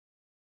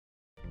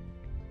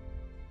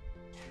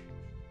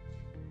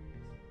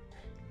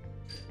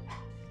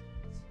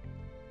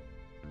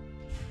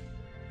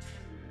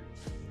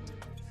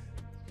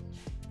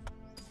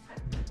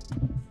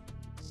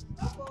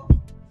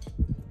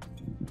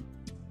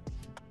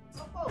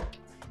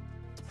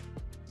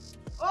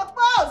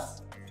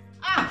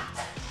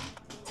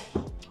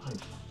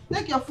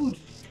your food.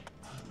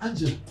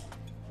 Angel,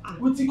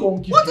 what you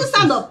come keep? Won't you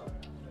stand up?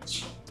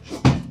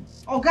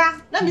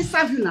 Oga, let me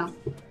serve you now.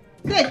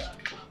 Take.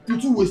 You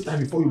too waste time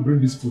before you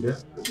bring this food, eh?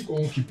 What you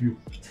come keep you?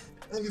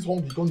 And this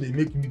one become they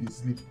make me dey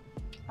sleep.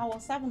 I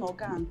was serving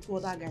Oga and 2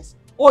 other guys.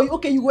 Oh,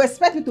 okay, you will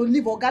expect me to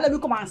leave Oga. Let me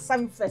come and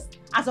serve you first.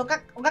 As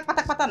Oga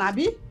pata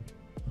nabi.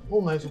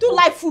 Oh, nice. You don't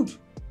like food. You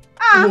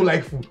don't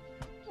like food.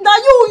 Now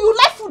you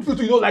like food.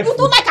 You don't like food. You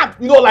don't like am.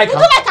 You don't like am. You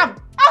don't like am.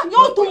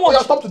 You're too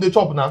much. Stop to the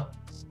chop now.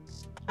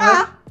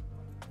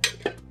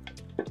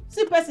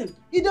 See person,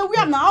 you dey wear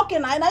am now. Okay,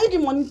 now you the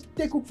money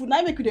take cook food. Now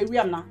you make you dey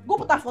wear am now. Go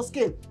put am for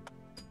scale.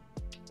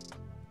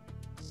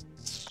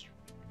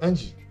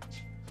 Angie,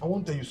 I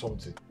want to tell you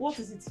something. What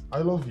is it? I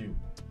love you.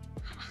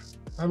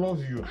 I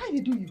love you. How they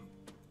do you?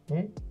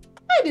 How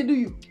they do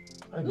you?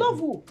 Love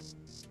who?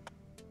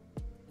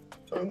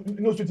 You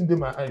know straight in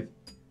my eyes.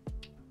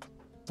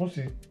 What's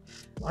it?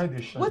 Why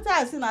they shine? What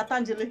I see na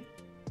Tangele?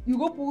 You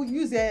go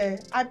use a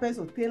eye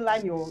pencil tail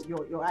line your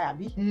eye,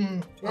 abi?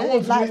 I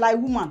want to like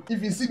woman.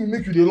 If you see me,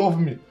 make you they love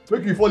me.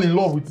 Make you fall in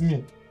love with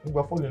me. You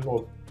go fall in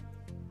love.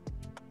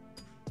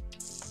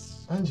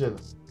 Angela.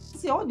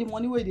 See all the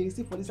money where they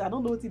receive for this. I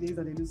don't know what it is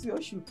that they do. See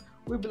your shoe.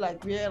 We be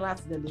like where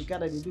rats then they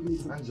gather, they do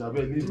meeting. Angela,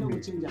 leave me.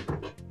 Change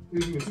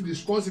leave me. See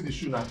this, come see the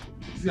shoe now.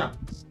 See am.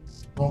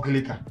 Don't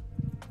click her.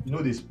 You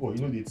know they spoil.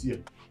 You know they tear.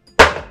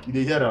 You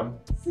they hear them?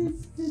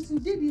 Since you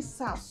did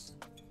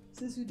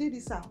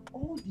this house,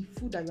 all the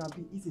food that you have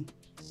been eating,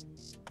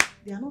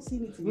 they are not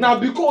seeing it. Now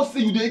because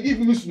say you they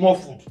give me small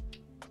food.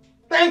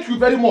 Thank you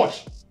very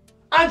much,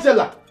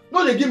 Angela.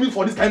 No, they give me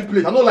for this kind of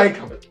plate. I don't like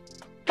them.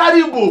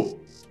 Carry bowl.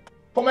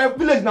 For my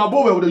village now,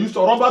 bowl where they use a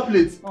rubber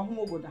plate.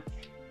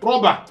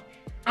 Rubber.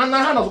 And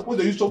now I'm supposed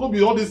to use to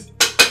be all this.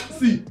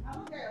 See. I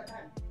don't get your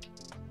time.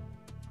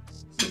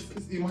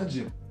 See,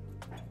 imagine.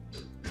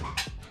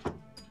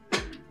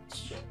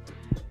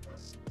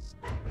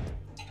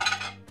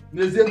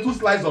 There's 2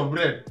 slices of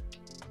bread.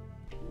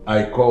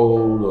 I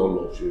called all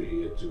of you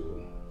here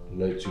to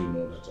let you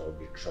know that I'll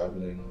be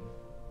traveling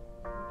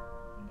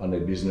on a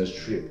business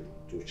trip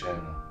to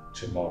China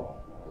tomorrow.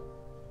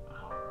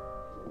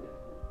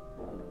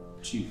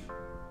 Chief,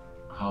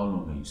 how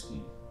long are you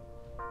staying?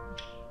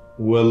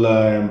 Well,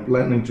 I am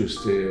planning to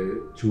stay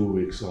 2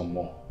 weeks or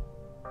more.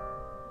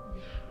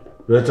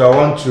 But I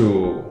want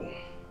you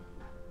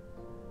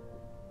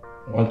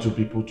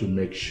people to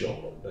make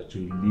sure that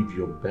you live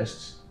your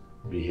best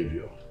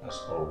behavior as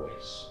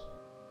always.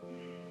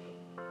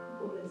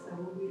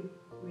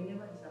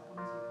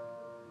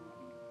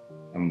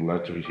 I'm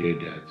glad to hear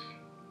that.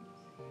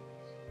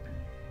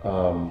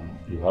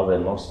 You have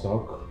enough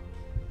stock to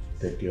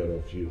take care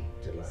of you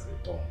till I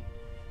return.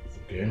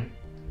 Okay?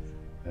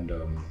 And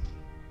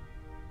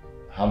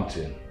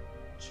Hampton,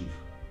 Chief,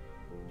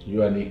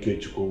 you and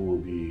Ikechukwu will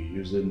be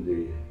using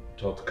the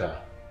 3rd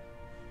car.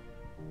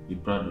 The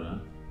Prado, huh?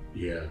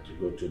 Yeah, to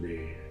go to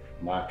the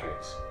market.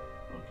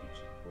 Okay,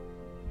 Chief.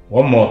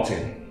 One more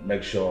thing,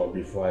 make sure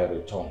before I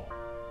return,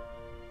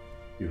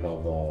 you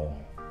have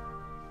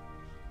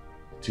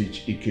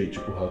teach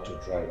Ikechukwu how to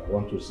drive. I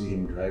want to see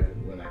him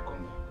driving when I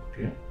come back,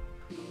 okay?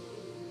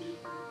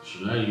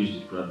 Should I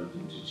use the Prado to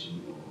teach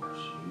him or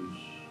should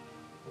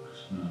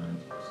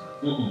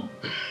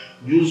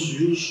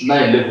use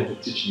 911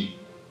 to teach me?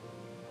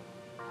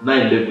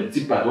 911,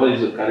 tipper, what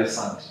is your carry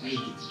sand? Use it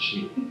to teach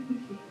me.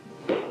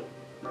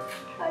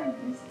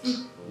 This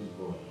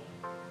boy.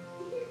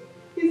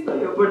 He's not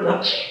your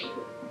brother.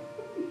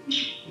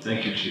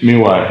 Thank you, Chief.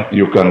 Meanwhile,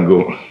 you can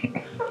go.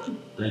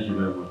 Thank you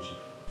very much, Chief.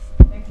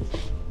 Thank you.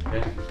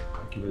 Thank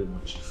you very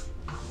much, Chief.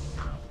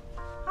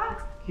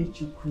 Use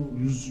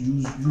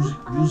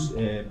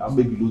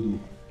Abegilodo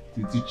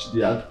to teach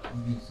the art.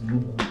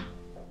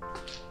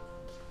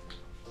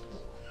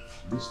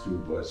 These 2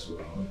 boys will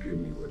not give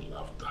me with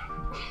laughter.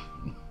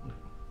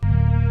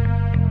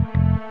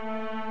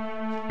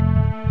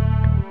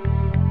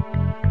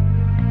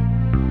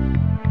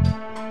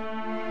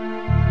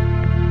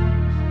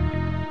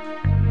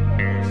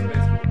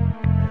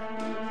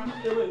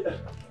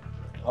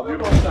 Have you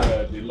got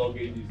the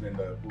luggages and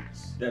the books?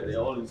 Yeah, they're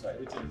all inside.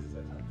 Everything is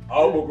inside.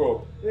 I'll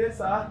go. Yes,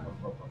 sir.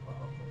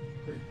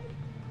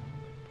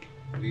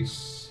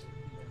 Please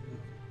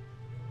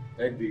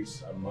take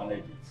this and manage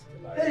it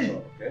till I Hey!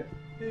 return, okay?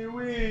 Hey,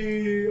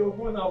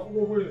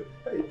 wait.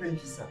 Hey,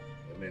 thank you, sir. I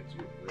let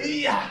you.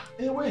 Yeah.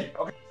 Hey, wait.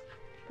 Okay.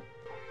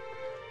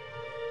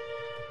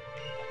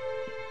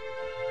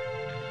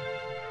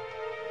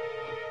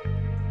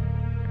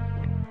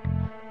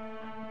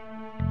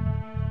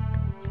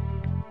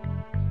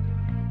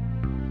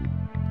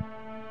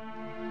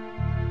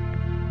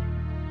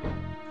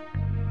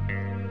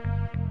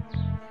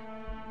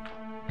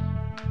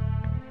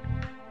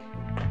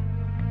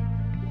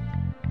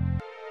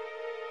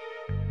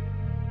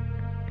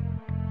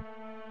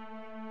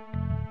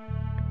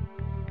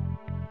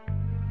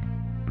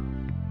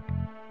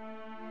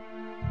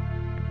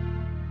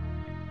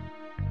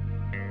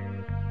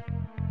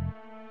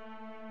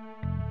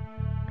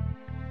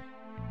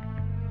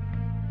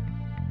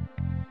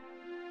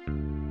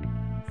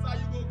 Sir,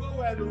 you will go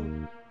well.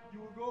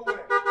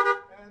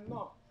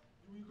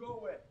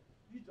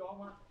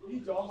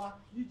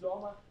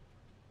 Ijeoma.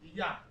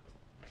 Yeah.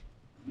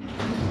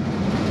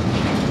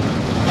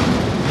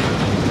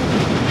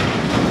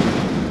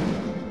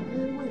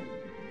 Wait.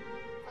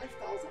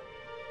 5,000.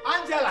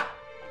 Angela.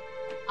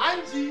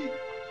 Angie.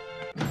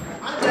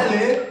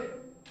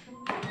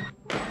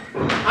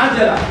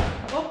 Angela.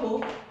 Opo.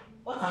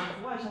 Why are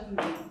you shouting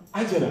me?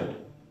 Angela.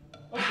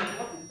 Okay,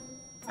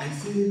 I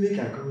say make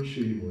I come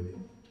show you money.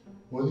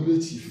 Money wey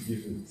chief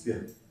give me. See.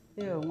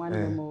 Yeah,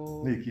 one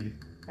more. No, kill it.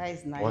 That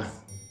is nice. 1,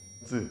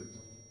 2,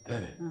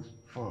 3,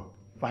 4,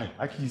 5.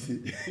 I can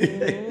see.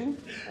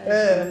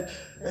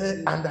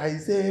 And I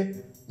say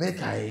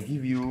make I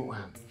give you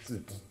 1,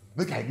 2.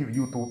 Make I give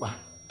you 2 pa.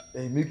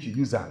 Make you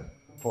use am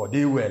for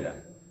day well.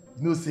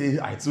 You know say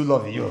I too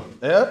love you.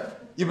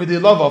 You be the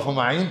love of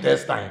my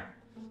intestine,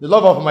 the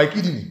love of my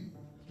kidney,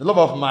 the love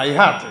of my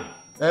heart.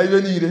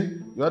 You need it.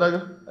 You wanna go?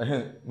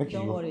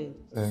 Don't worry.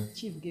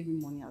 Chief gave me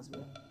money as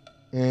well.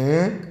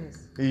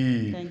 Yes.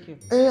 Thank you.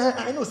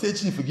 I know say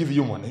Chief give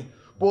you money,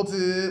 but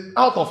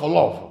out of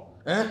love,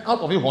 out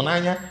of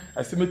Ihonanya,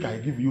 I say make I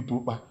give you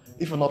 2 pa.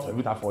 If not for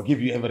it, I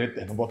forgive you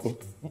everything. But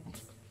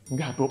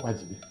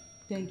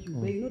thank you,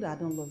 but you know that I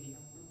don't love you.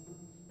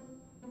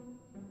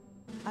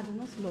 I do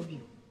not love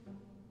you.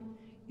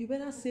 You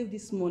better save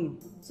this money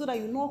so that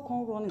you not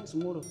come running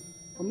tomorrow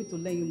for me to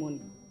lend you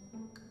money.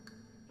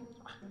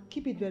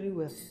 Keep it very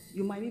well.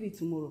 You might need it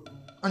tomorrow.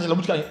 Angela,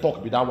 which can you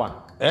talk with that one?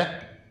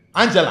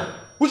 Angela,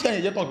 which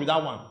can you talk with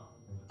that one?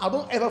 I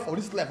don't ever for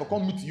this life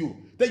come meet you.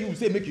 Then you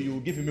say make you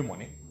give me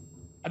money.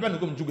 I better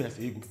go and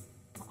say go.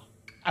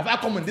 If I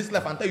come in this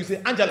life and tell you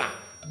say Angela,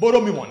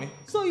 borrow me money.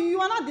 So you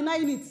are not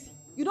denying it.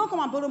 You don't come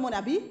and borrow money,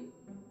 Abi?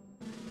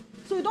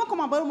 So you don't come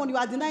and borrow money, you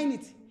are denying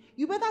it.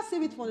 You better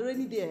save it for the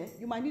rainy day.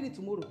 You might need it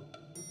tomorrow.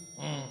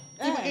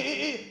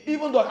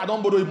 Even though I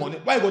don't borrow you money,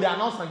 why go they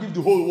announce and give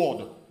the whole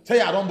world?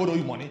 Say I don't borrow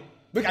you money.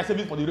 Make I save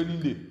it for the rainy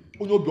day.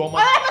 Other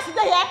person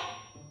there?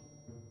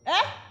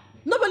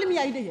 Nobody me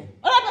are you there?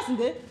 Other person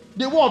there?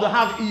 The world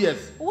have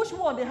ears. Which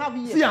world they have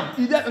ears? See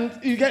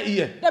you get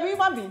ear. They be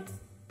human being.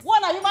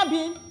 One are human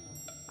being.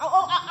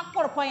 I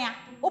put a point.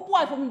 Open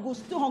eye for me. Go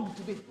still hungry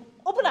today.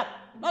 Open up.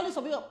 Not this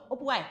of you.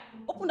 Open eye.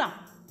 Open up.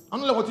 I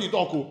don't like what you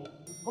talk. I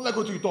don't like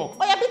what you talk.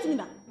 Oh, you beat me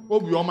now.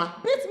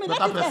 Obioma. Beat me.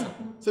 Let it end.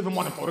 Save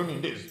money for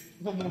rainy days.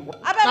 I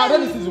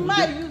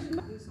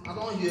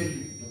don't hear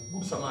you.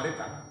 Good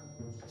Samaritan.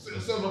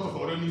 Save not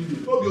for rainy day.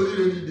 Not be only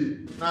rainy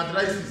day. Now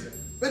dry season.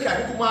 Make I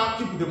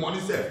keep the money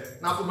safe.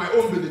 Now for my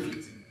own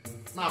benefit.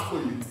 Now for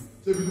you.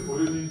 Save it for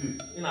rainy day.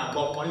 In a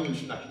box money in the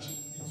kitchen.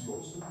 It's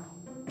yours.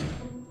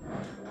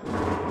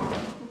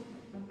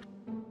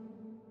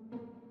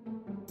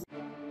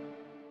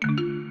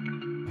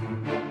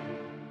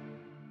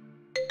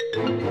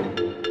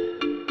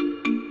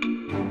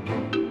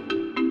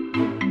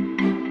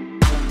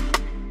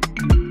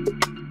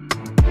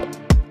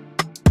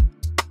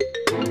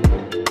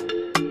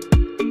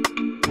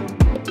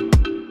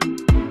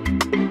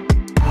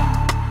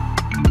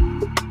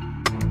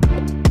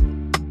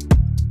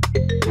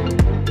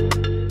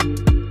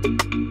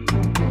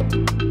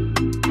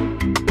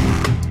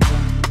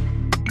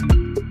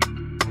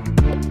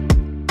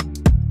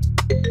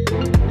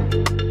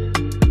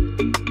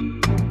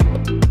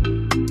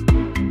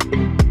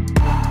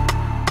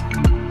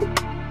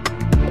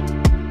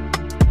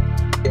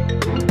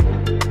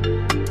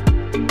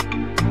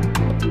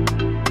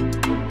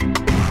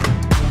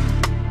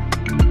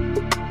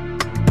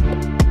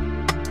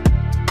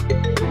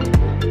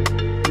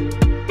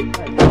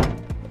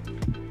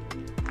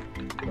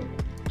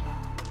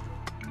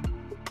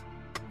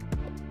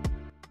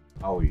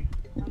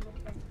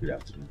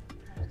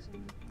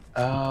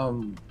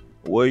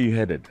 Where are you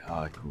headed?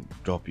 I could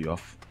drop you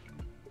off,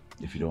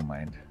 if you don't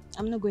mind.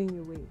 I'm not going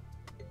your way.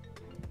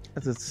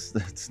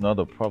 That's not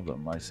a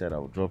problem. I said I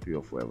would drop you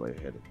off wherever you're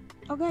headed.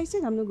 Okay, I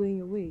said I'm not going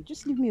your way.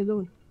 Just leave me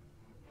alone.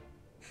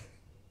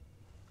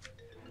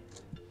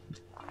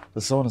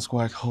 The sun is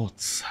quite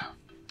hot.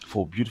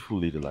 For a beautiful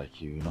lady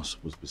like you, you're not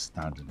supposed to be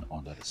standing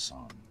under the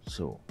sun.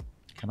 So,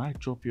 can I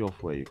drop you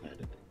off where you're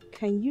headed?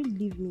 Can you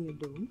leave me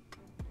alone?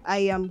 I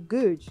am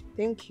good,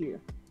 thank you.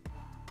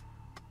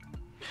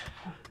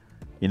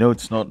 You know,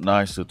 it's not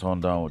nice to turn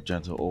down a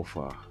gentle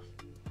offer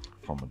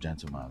from a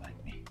gentleman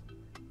like me.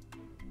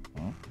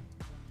 Hmm?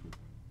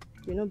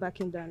 You're not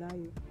backing down, are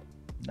you?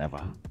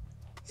 Never.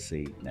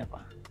 Say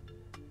never.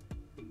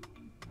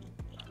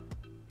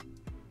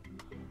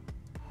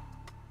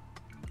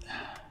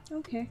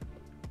 Okay,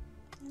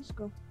 let's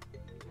go.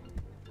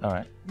 All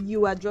right.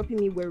 You are dropping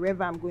me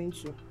wherever I'm going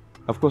to.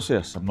 Of course,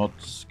 yes. I'm not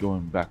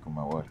going back on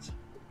my words.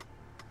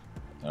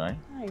 All right?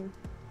 Fine.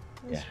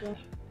 Let's go.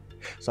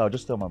 So I'll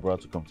just tell my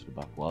brother to come to the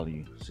back while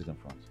you sit in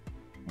front.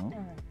 Hmm? All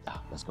right.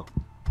 Let's go.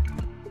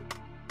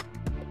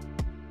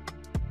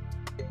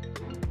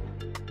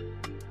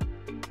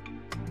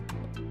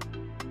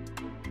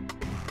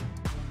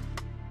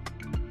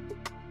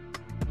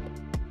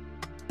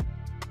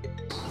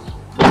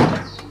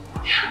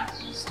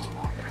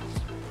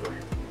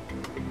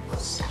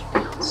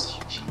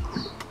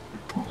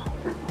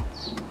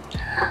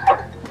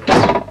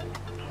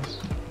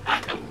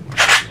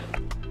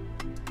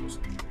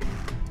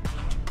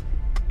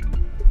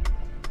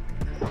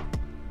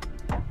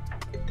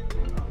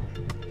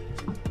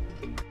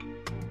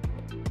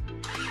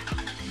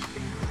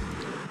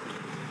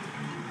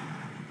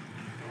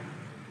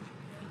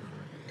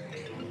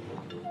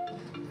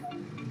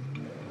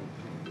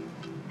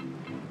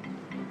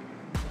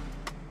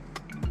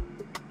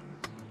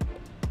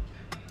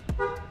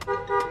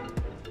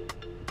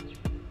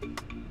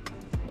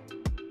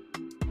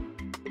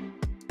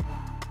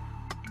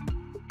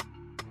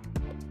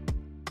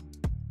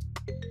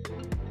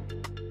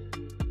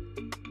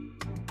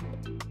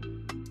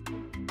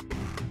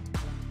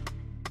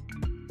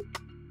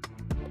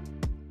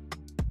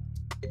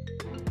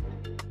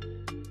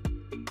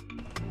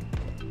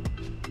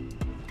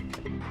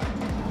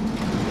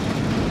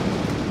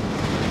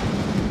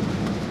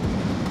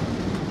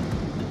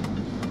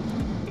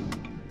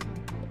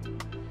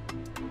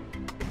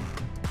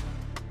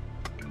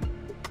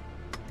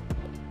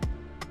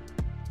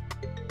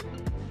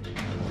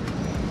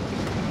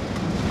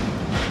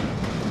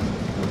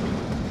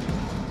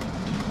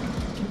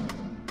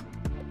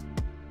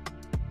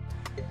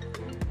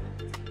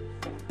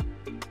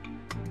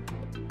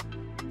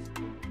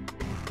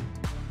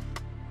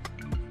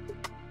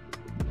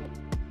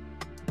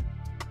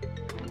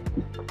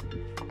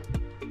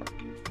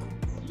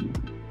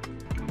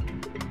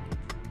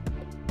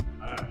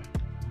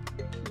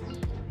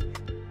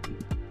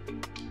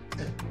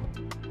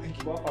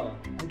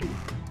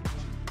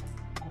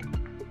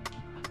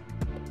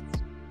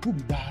 Who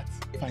be that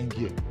fine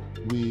girl?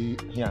 We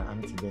here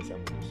Auntie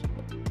Benson.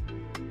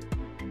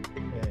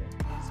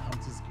 It's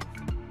Hamty's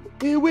girlfriend.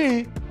 Hey,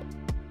 wait.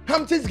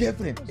 Hamty's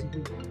girlfriend.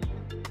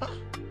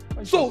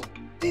 So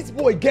this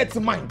boy gets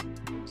mind,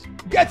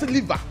 gets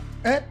liver,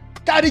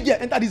 carry girl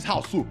enter this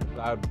house. So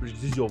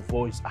This is your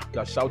voice.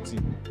 You are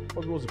shouting.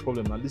 What's the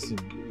problem now? Listen,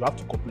 you have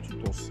to cooperate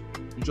with us.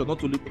 You should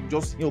not only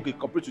just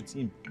cooperate with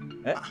him.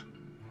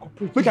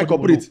 Cooperate. Make I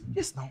cooperate.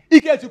 Yes, now.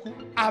 Ikechuku,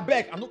 I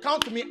beg, and no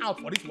count me out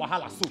for this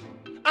wahala. So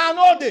I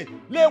know they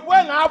le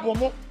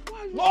abomo.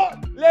 No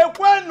le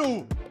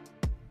kwenu.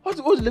 What's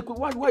Lekwenu?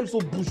 Why are you so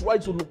bush? Why are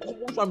you so low?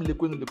 What's wrong with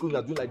Lekwenu? Lekwenu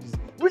are doing like this.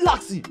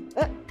 Relax it.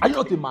 Are you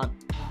not a man?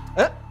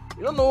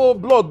 You don't know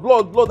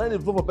blood. I need to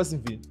vote for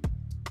person fee.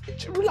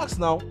 Relax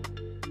now.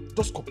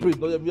 Just cooperate.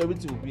 Not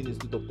everything will be in a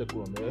state of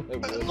decorum.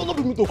 No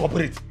be me to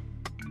cooperate.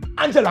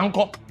 Angela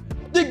uncle.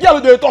 The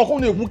girl they talk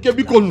on the muke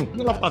bikonu.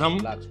 No laugh at them.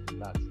 Relax.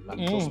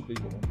 Just play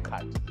your own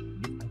card.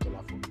 Leave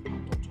Angela for me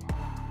and talk to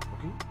her.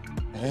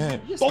 Okay?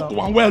 Yes, talk to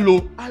one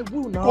well, I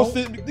will now. Because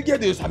the girl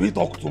they sabi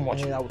talk too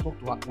much. I will talk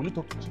to her. Will you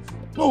talk to Chief?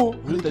 No,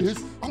 will you tell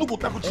Chief? I no go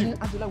talk to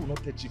Chief. Angela will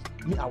not tell Chief.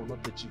 Me, I will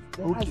not tell Chief.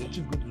 Then how is the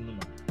Chief going to know now?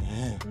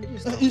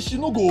 If she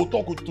no go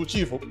talk to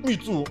Chief, me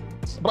too.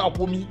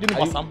 Bravo me, give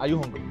me some. Are you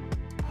hungry?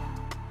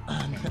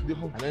 And anytime you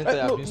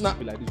have been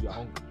stupid like this, you are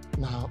hungry.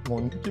 Nah,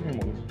 money. Give me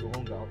money. You're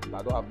hungry.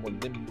 I don't have money.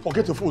 Let me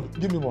forget the food.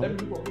 Give me money.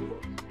 Let me look for food.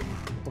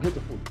 Forget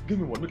the food. Give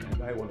me money. Make I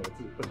buy one or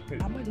two.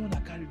 Am I the one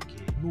that carry the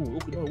cake? No.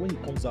 Okay, no. When he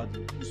comes out,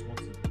 you use one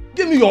thing.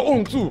 Give me your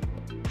own too.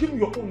 Give me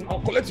your own. I'll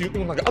collect your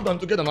own. Add them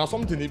together now.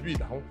 Something they be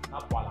now.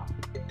 Napala.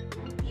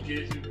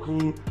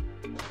 Cool.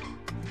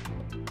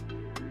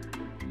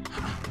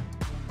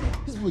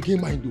 This boy get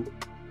mind though.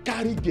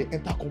 Carry get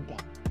enter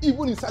compound.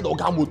 Even inside the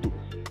Ogamoto.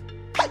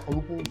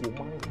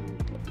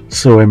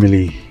 So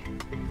Emily,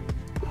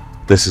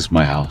 this is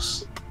my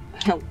house.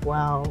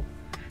 Wow,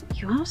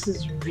 your house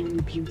is really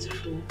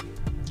beautiful.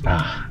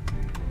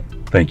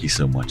 Thank you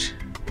so much.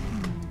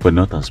 But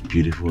not as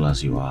beautiful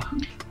as you are.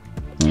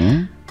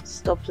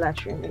 Stop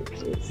flattering me,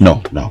 please.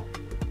 No.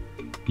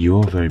 You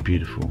are very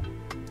beautiful.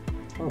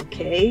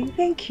 Okay,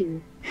 thank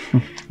you.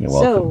 You're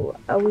welcome. So,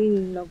 are we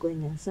not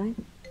going inside?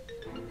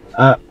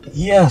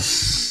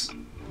 Yes.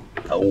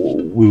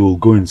 We will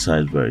go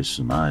inside very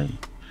soon.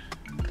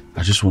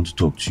 I just want to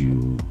talk to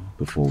you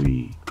before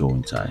we go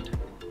inside.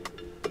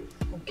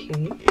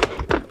 Okay.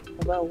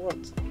 About what?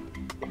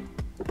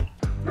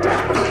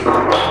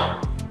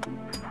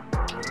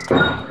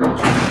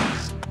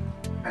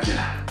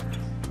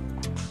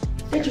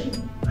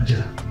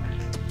 Angela.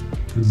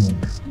 Good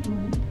morning.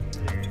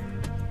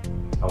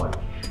 How are you?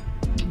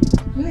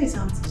 Where is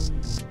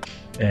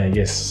Hamty?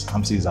 Yes,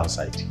 Hamty is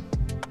outside.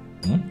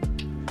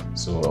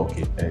 So,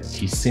 okay,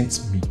 he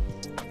sent me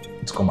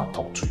to come and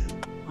talk to you.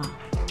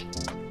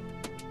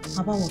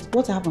 About what?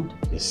 What happened?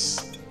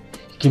 Yes.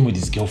 He came with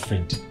his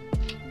girlfriend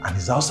and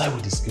he's outside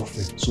with his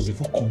girlfriend. So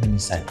before coming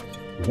inside,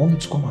 he wanted me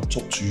to come and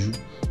talk to you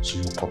so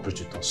you cooperate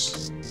with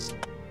us.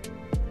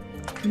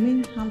 You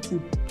mean Hamty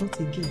brought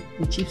a girl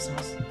in Chief's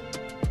house?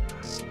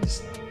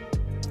 Yes.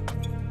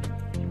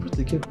 He brought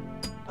a girl.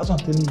 That's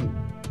what I'm telling you.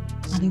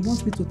 And he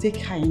wants me to take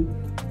her in?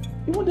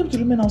 You want them to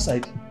remain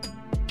outside?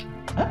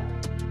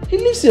 He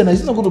lives here and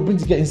he's not going to bring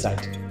the girl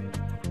inside.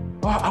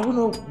 Are we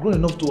not grown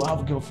enough to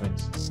have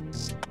girlfriends?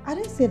 I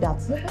didn't say that.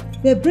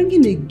 They're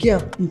bringing a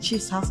girl in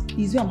Chief's house.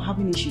 Is where I'm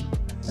having issue.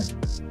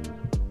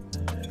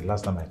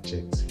 Last time I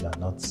checked, you are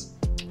not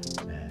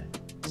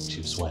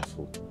Chief's wife.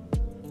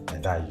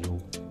 And that you,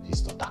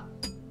 his daughter.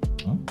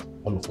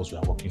 All of us, we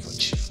are working for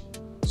Chief.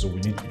 So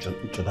we need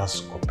each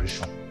other's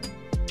cooperation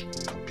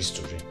for peace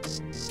to reign.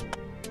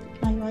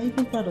 And you are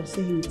even proud of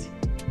saying it.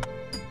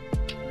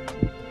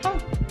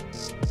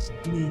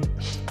 Man,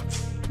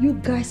 you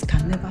guys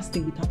can never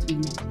stay without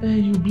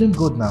women. You blame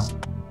God now.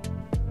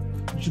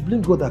 You should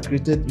blame God that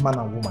created man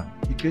and woman.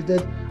 He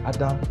created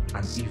Adam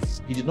and Eve.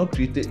 He did not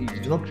create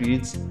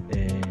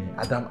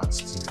Adam and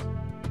Steve.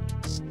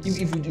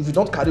 If you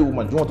don't carry a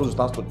woman, you want us to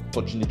start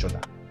touching each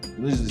other. You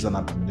know this is an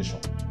abomination.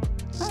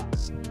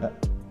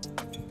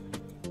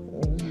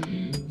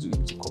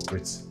 To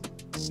cooperate.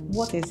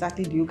 What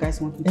exactly do you guys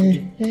want me to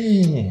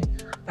do?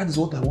 That is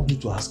what I want you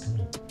to ask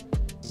me.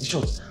 In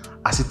short,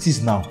 as it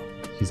is now,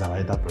 he's our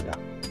elder brother.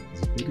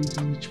 He's a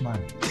very rich man,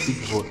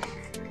 big boy.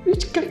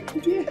 Rich guy,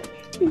 yeah.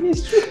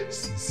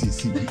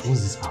 See, he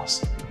owns this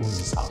house. He owns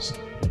this house.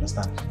 You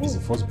understand? He's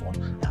the firstborn,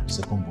 I'm the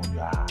secondborn, you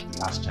are the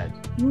last child.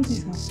 He owns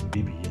this house?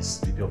 Baby, yes,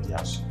 baby of the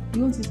house.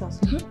 He owns this house?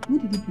 Who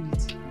did he build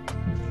it?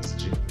 It's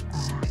true.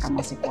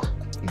 Kamasikwa.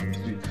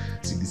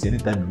 See, this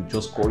anytime we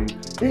just call you,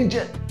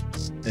 Angel.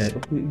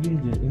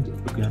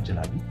 Okay,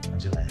 Angela, I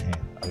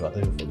will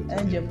tell you for the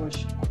Angel for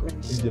short.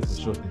 Angel for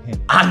short.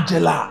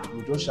 Angela!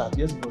 You just shout,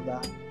 yes, brother.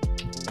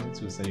 I need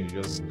to say you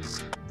just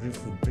bring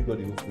food, bring all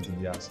the good food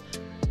in the house.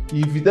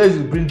 If he tells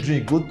you to bring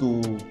drink, go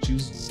to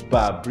choose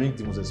bar, bring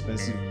the most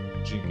expensive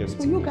drink, everything.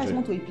 So you guys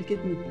want to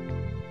implicate me?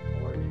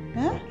 Don't worry.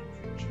 Huh?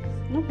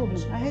 No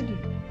problem, I heard you.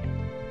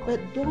 But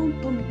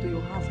don't turn me to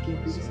your house, girl,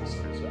 please.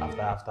 So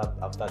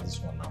after this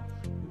one now,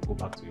 you go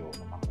back to your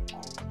mama.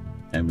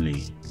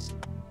 Emily,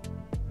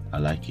 I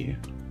like you.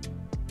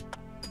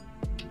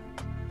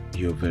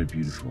 You're very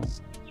beautiful.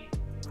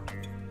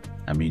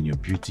 I mean, your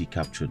beauty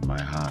captured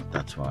my heart.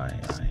 That's why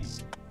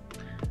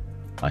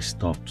I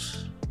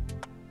stopped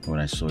when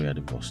I saw you at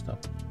the bus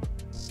stop.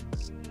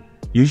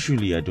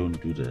 Usually I don't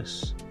do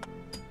this,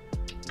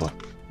 but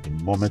the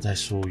moment I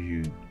saw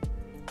you,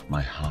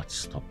 my heart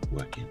stopped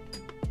working.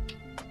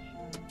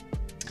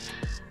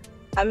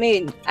 I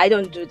mean, I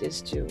don't do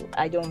this too.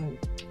 I don't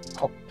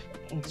hop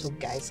into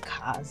guys'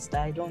 cars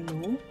that I don't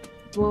know.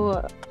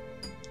 But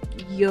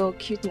your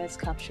cuteness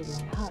captured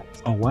my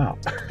heart. Oh wow.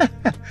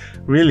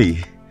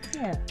 Really?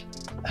 Yeah.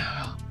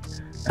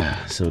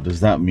 So does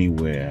that mean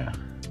we're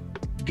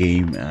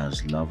game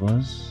as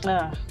lovers?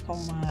 Ah,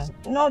 come on.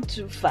 Not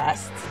too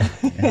fast.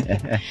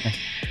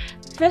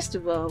 First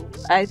of all,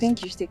 I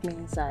think you should take me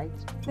inside.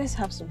 Let's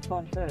have some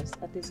fun first.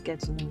 At least get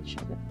to know each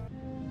other.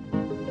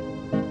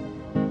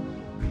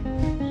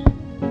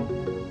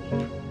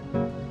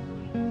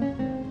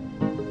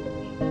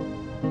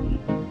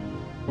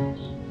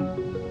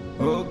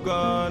 Oh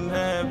God,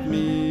 help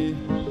me.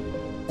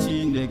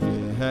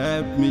 Chineke,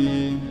 help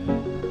me.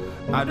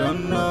 I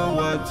don't know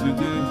what to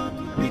do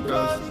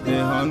because the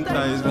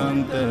hunter is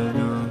hunted.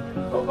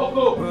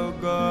 Oh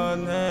God,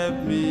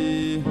 help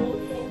me.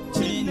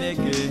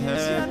 Chineke,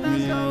 help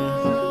me.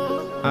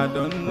 I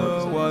don't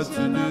know what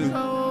to do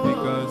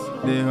because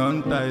the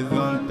hunter is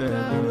hunted.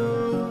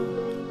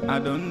 I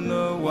don't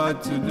know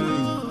what to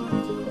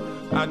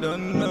do. I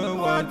don't know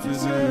what to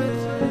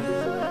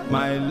do.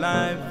 My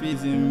life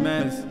is a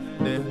mess.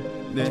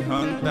 The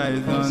hunter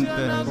is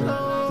hunted.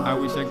 I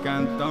wish I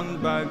can turn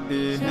back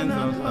the hands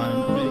of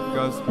time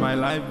because my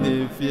life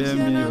they fear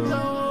me.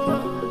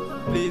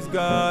 Oh. Please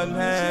God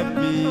help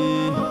me.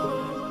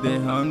 The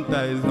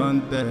hunter is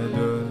hunted.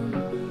 Oh.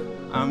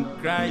 I'm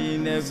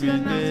crying every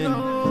day.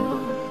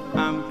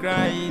 I'm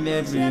crying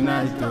every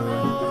night.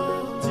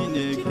 Oh.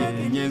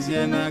 Chineke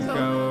nyezie n'aka.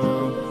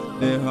 Oh.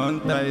 The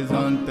hunter is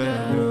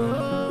hunted.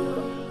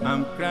 Oh.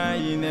 I'm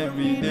crying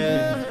every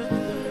day.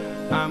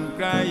 I'm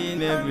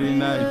crying every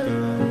night.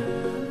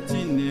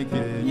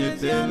 Chineke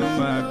nyetelu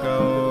maka.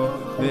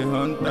 The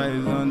hunter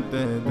is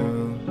hunted.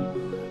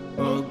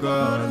 Oh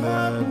God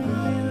help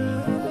me.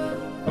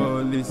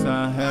 Oh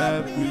Lisa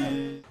help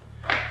me.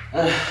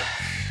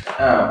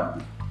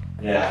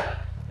 Yeah,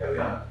 here we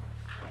are.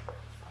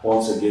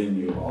 Once again,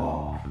 you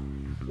are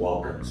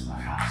welcome to my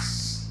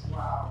house.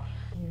 Wow.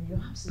 Your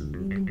house is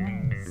really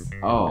nice.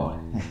 Oh,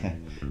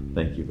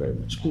 thank you very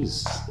much.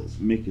 Please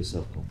make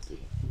yourself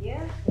comfortable.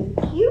 Yeah,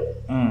 thank you.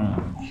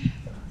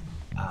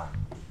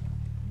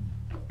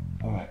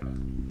 All right.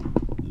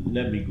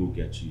 Let me go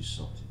get you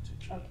something to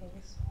drink. Okay,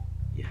 this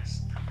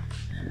Yes.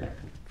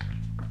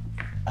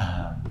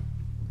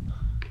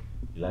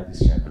 You like this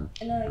chair now?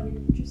 No, you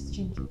just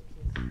change it,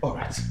 please. All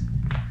right.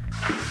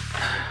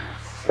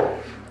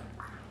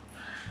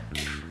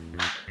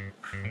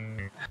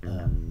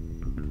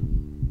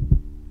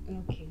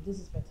 Okay, this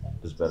is better.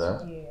 This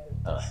better?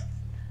 Yeah.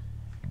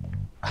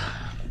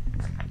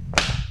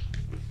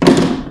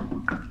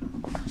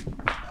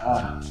 All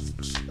right.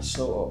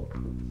 So,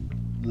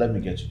 let me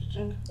get you the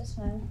drink. That's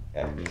fine.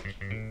 Yeah.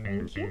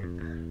 Thank you.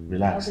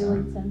 Relax. I'll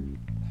be waiting.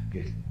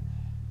 Good.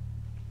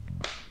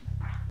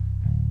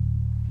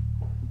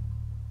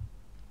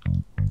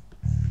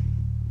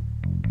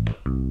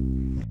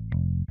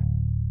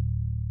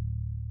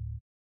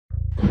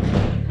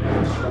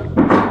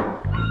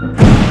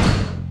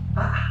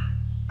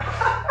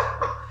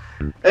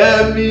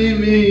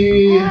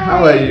 Mimi,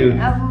 how are you?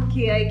 I'm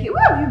okay.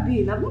 Where have you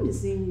been? I've not been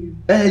seeing you.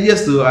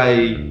 Yes, so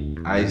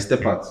I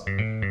step out.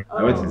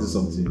 I went to do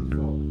something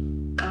before.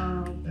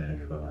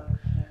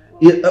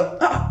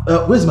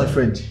 Yeah, where's my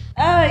friend?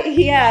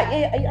 Yeah,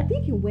 I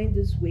think he went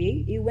this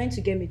way. He went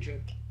to get me a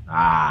drink.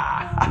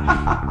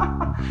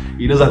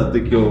 He knows how to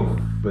take care of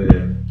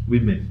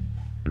women.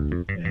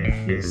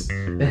 Yes.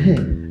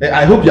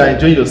 I hope you are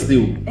enjoying your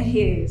stay.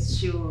 Yes,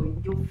 sure.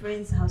 Your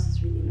friend's house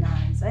is really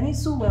nice and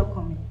it's so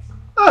welcoming.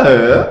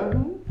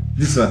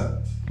 This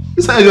one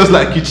is just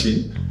like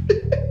kitchen.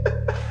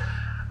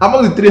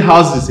 Among the 3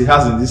 houses he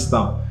has in this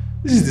town,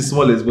 this is the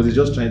smallest, but he's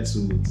just trying to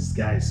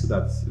disguise so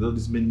that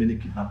these many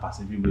kidnappers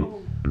everywhere.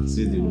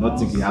 So they will not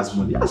think he has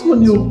money. He has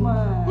money.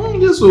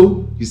 Yes,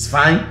 so he's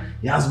fine.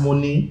 He has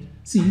money.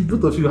 See,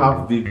 both of you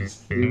have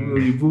babies.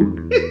 You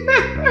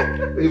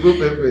both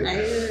perfect.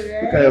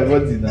 Look at your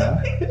body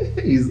now.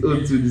 He's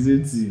old to the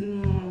same thing.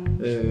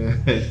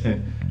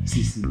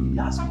 See, he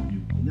has money.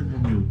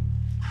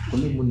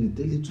 Collect money.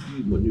 Tell him to give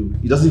you money.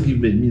 He doesn't give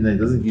me that. He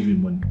doesn't give you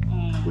money.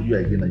 But you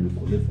again, and you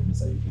collect from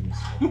inside.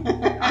 You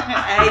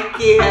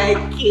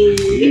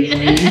give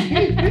me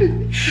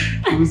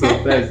some. Even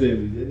sometimes,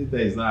 anytime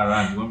he's not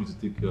around, you want me to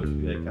take care of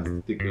you. I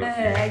can take care of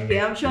you. Okay,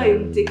 I'm sure you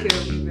will take care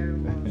of me very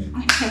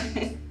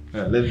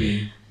well. Let me.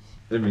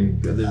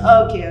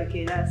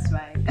 Okay, that's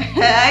fine.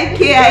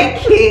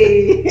 Okay.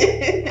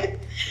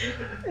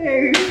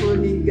 Very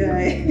funny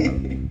guy.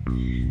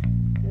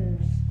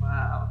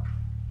 Wow.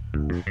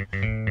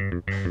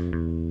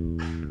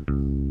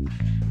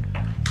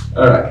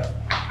 Alright.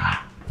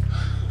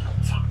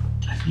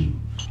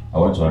 I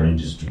want to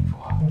arrange this drink for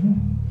her.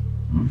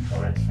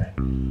 Alright,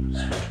 fine.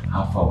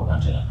 How far with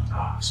Angela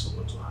now? I've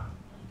spoken to her.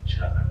 She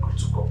has agreed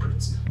to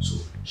cooperate. So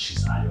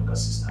she's our younger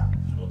sister,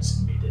 not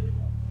maid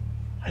anymore.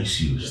 Are you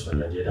serious? Just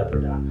like the other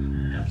brother,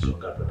 I'm his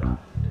younger brother.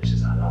 Then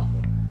she's our last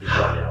one. The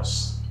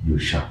house. You're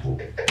sharp.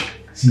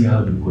 See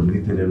how you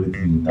coordinated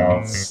everything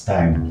without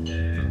time.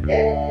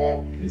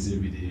 Is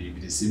it with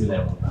the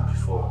similar one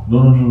before?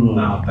 No.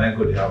 Now, thank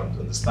God you have to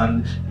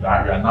understand. You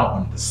are now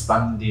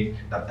understanding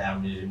that I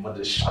am a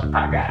mother sharp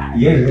guy.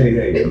 Yeah.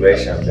 You're very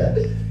sharp guy.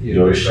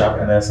 Your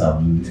sharpness guy.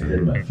 have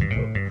lifted my feet up.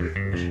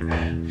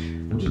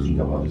 What do you think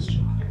about this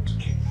drink? It's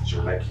okay.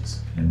 You like it.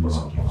 And what's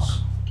it give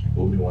us?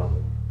 Hold me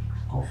one.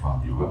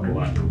 Confirm. You got me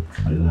one.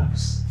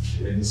 Relax.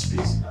 Any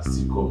space, I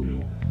still call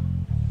me.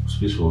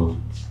 Space for what?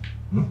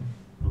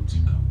 Don't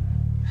think come.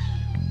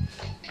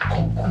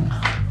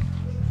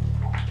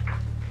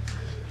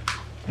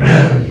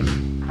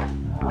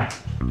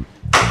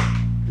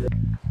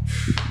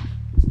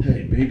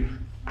 Hey, babe.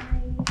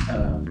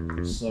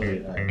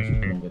 Sorry, I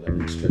took longer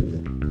than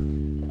expected.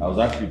 I was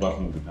actually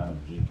battling with the kind of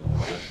drink I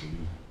was just for you.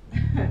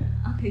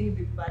 How can you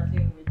be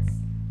battling with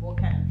what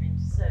kind of drink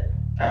you said?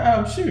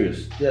 I'm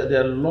serious.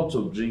 There are lots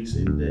of drinks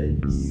in there you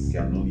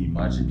can only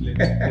imagine.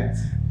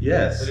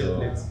 Yes.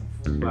 So,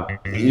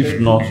 if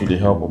not with the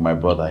help of my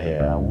brother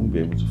here, I won't be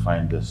able to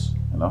find this,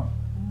 you know?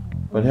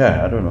 But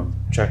yeah, I don't know.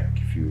 Check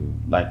if you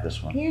like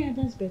this one. Yeah,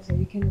 that's better.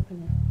 You can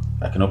open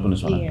it. I can open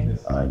this one?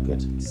 Yes. I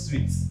get it.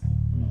 Sweet.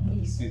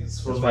 Sweet. It's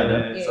from fine,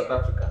 then. South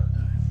Africa.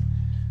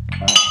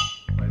 Okay,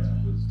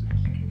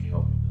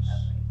 help me with this.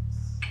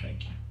 Thank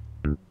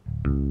you.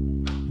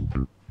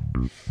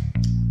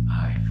 I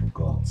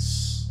forgot.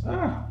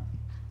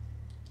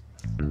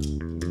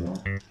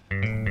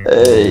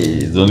 Hey,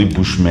 it's only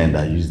bushmen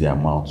that use their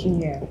mouth to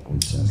open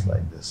things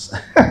like this.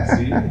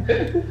 See? You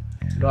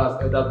know,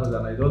 as elder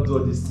brother, I don't do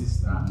all these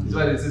things now. That's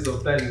why they say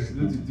sometimes it's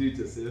good to do it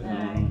yourself.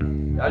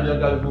 You have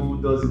younger people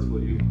who does it for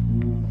you.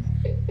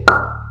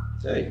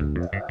 Hey.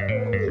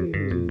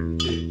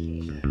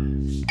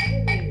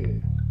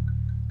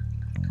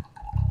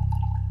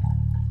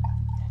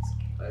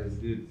 That is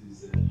good.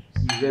 It's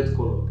red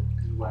color.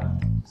 This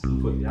wine. It's good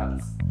for the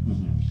heart.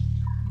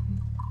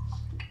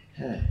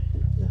 Hey.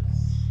 Yes.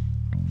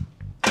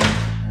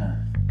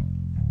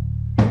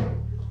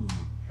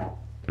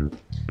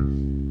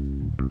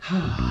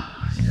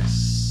 Yes.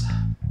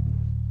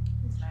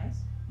 It's nice.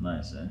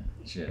 Nice, eh?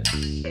 Cheers.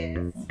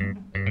 Cheers.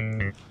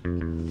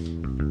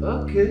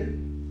 Okay.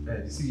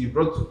 You see, you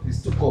brought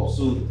these 2 cups,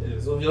 so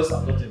it's obvious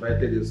I'm not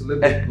invited you. So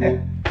let me go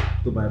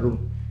to my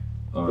room.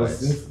 Because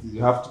since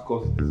you have 2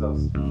 cups in this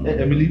house. Hey,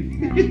 Emily,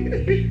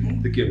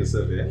 take care of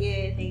yourself, yeah?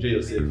 Yeah, thank Enjoy you.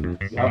 yourself.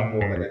 You have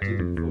more, like I told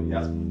you before. You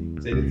ask me.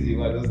 Say anything you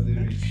want, just do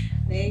it.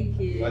 Thank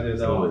you.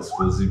 Stop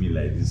exposing me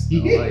like this. Why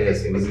are you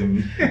exposing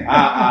me?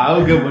 I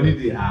don't get money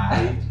to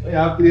hide. You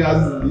have 3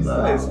 houses in this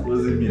Stop house.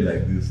 exposing me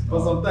like this.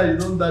 But sometimes you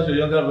don't dash your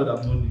younger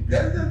brother money.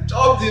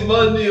 Chop the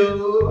money,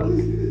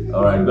 oh.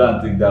 Alright, go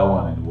and take that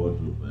one in the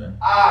wardrobe.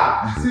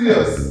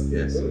 Serious?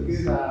 Yes.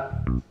 Okay, nah.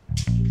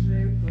 He's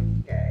very funny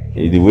guy.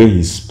 Hey, the way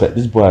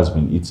this boy has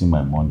been eating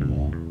my money.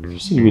 You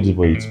see the way this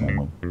boy eats my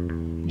money.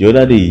 The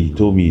other day he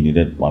told me he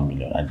needed 1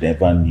 million. I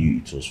never knew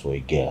it was for a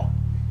girl.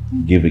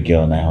 He gave a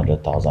girl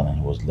 900,000 and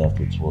he was left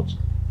with what?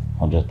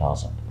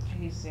 100,000.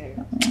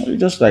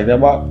 Just like that,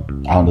 but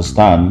I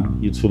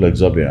understand youthful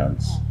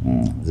exuberance.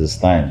 It's his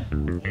time.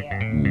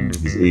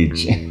 His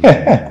age.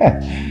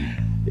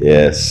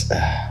 Yes.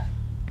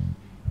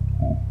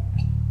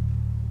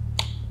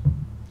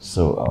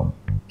 So,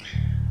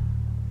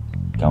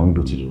 can we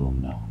go to the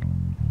room now?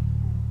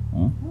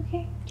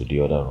 Okay. To the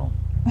other room.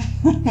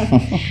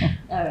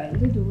 Alright,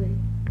 lead the way.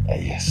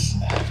 Yes.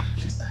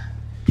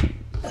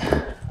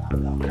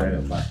 I'll carry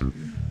it back.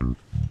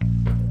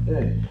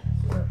 Hey.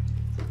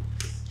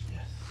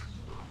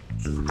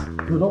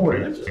 No, don't worry.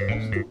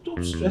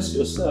 Don't stress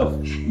yourself.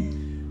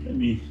 Let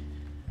me.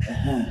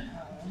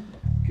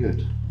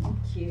 Good.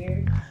 Thank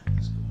you.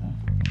 Let's go.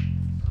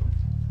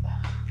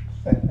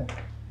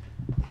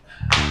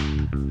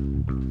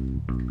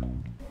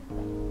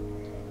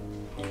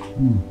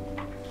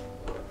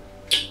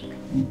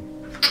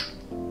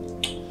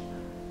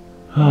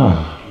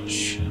 Ah,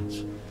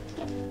 shit.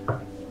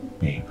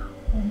 Babe.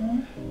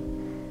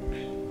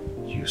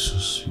 You're so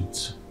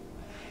sweet.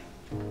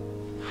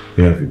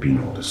 Where have you been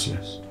all these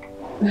years?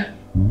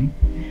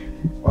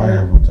 Why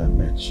haven't I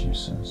met you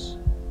since?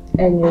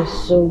 And you're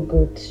so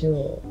good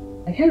too.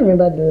 I can't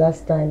remember the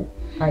last time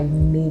I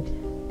made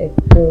a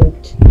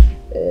good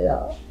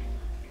love.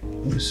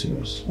 Are you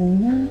serious?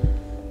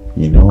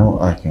 You know,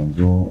 I can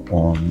go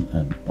on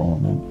and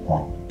on and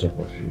on top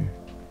of you.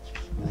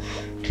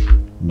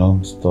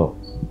 Non-stop.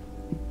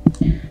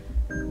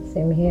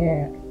 Same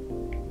here.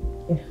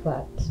 In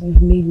fact,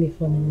 you've made me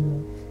fall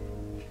in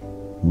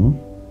love.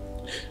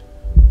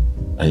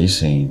 Are you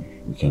saying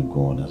we can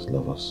go on as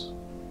lovers?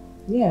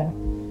 Yeah.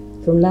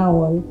 From now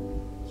on,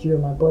 you're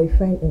my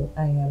boyfriend and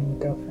I am your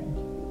girlfriend.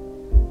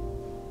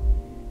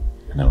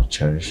 and I will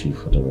cherish you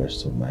for the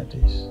rest of my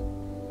days.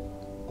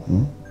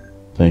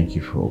 Thank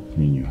you for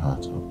opening your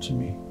heart up to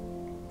me.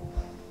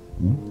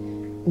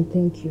 And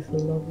thank you for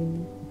loving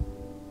me.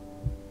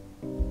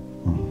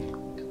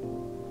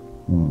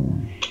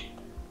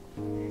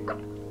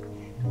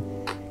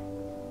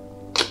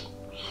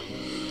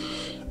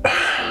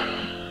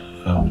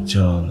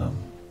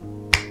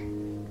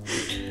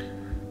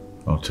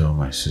 I'll tell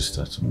my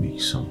sister to make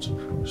something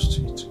for us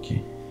to eat,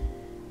 okay?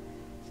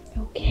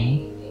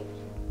 Okay.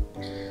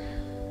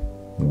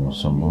 You want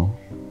some more?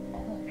 I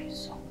love you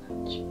so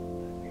much.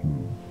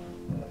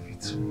 I love you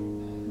too.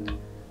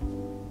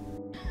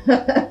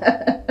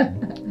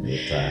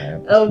 You're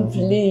tired. Oh,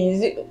 please.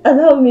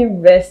 Allow me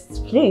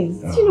rest, please.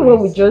 Do you know what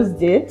we just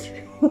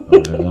did?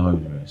 I'll allow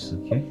you rest,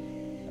 okay?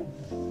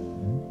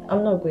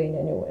 I'm not going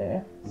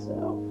anywhere, so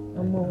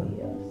I'm all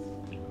yours.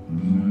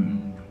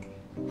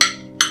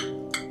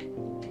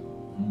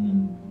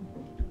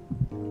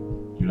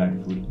 You like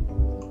food?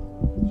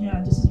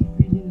 Yeah, this is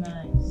really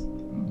nice.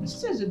 My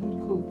sister is a good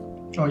cook.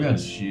 Oh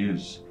yes, she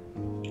is.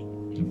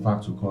 In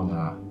fact, we call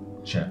her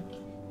chef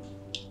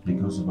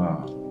because of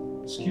her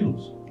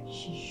skills.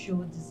 She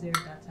sure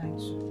deserves that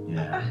title.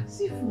 Yeah.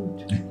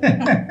 Seafood.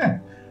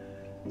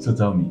 So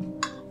tell me,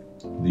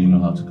 do you know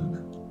how to cook?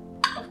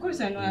 Of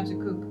course I know how to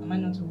cook. Am I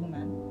not a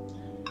woman?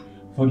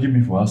 Forgive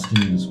me for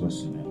asking you this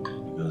question,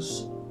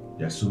 because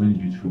there are so many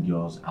beautiful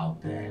girls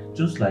out there,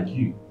 just like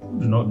you, who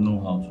do not know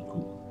how to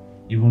cook,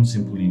 even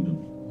simple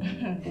indomie.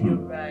 You're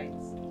right.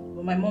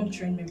 But my mom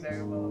trained me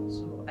very well,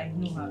 so I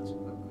know how to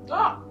cook.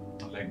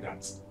 I like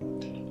that.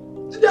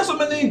 There are so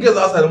many girls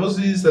outside,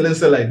 mostly selling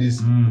like this.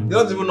 They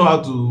don't even know how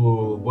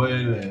to boil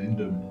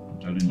indomie.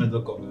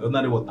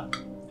 Ordinary water.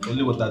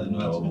 Only water they know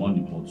how to burn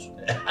the pot.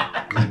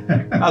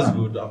 That's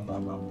good. I'm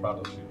proud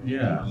of you.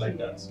 Yeah, I like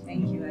that.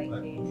 Thank you, I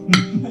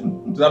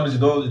did. So that means you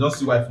don't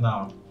see wife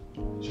now.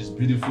 She's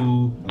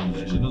beautiful.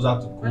 She knows how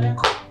to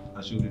cook,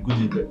 and she'll be good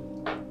in bed.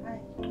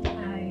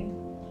 Hi.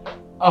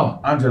 Oh,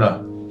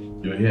 Angela,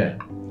 you're here.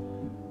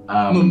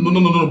 No.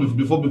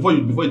 Before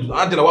you do,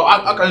 Angela,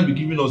 how can you be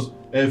giving us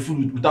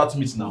food without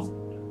meat now?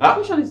 Huh?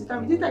 Which one is it?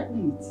 Did I put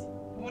meat?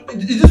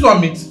 Is this one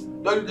meat?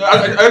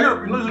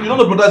 You know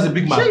the brother is a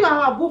big man. Sure, you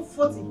are above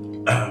 40.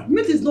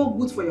 Meat is not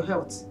good for your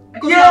health.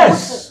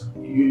 Yes,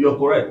 you're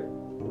correct.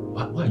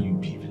 Why are you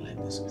behaving like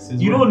this?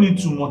 You don't need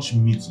too much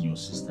meat in your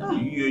system.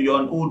 You're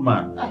an old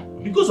man.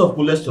 Because of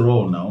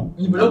cholesterol now.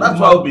 That's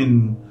why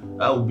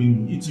I've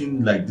been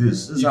eating like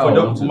this. This is how I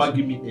want to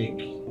give me egg.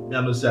 Me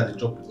I don't say I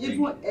chop.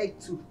 Even egg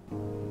too.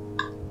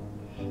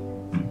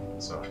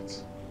 It's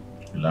alright.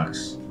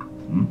 Relax.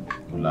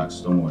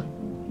 Relax. Don't worry.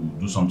 We'll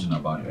do something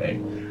about your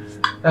egg.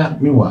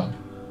 Meanwhile,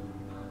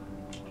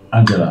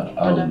 Angela,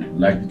 I would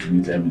like you to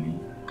meet Emily,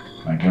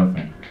 my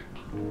girlfriend.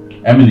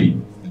 Emily,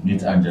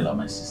 meet Angela,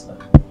 my sister.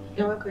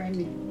 You're welcome,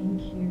 Emily.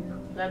 Thank you.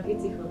 You are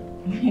beautiful.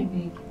 Thank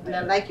you. And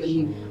I like your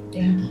name.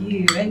 Thank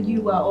you. And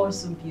you are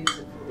also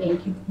beautiful.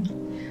 Thank you.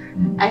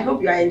 I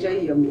hope you are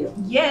enjoying your meal.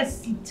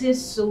 Yes, it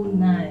is so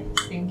nice.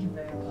 Thank you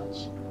very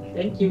much.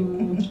 Thank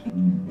you.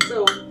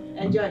 So,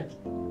 enjoy.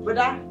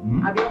 Brother,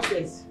 I'll be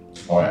upstairs.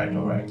 Alright.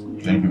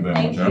 Thank you very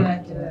much. Thank you,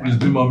 Angela. Please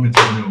bring more meat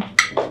for me.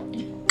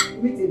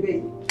 Meet a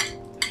baby.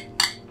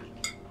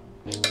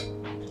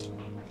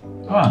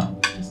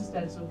 Your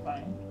sister is so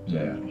fine.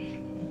 Yeah,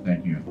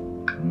 thank you.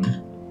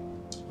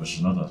 But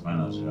she's not as fine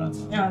as you are.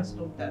 Yeah,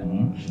 stop that.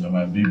 She's not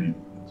my baby.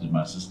 She's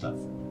my sister. I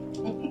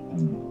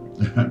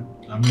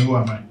mean, who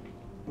am I?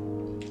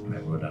 My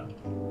brother.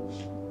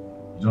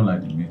 You don't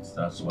like the meat,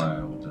 that's why I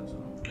wanted to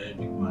know. A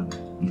big man.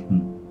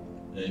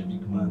 A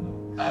big man.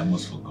 I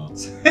almost forgot.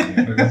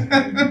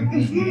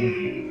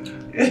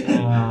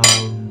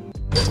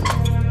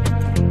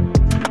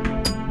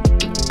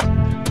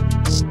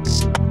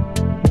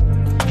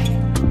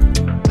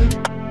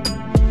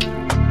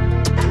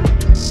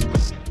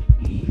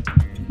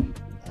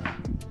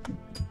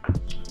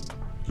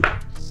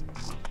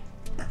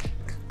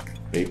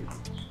 Babe,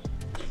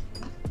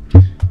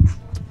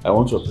 I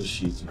want to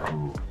appreciate you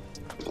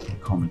for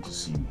coming to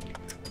see me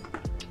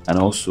and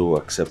also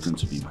accepting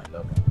to be my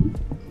lover.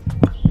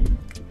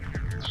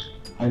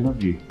 I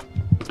love you.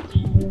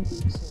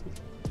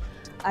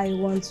 I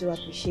want to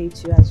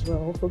appreciate you as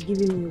well for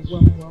giving me a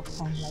warm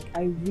welcome. Like,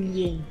 I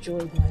really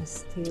enjoyed my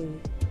stay.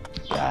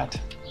 Dad.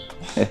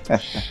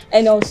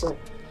 And also,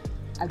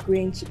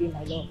 agreeing to be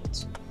my lover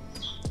too.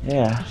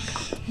 Yeah.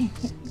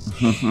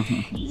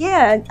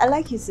 Yeah, I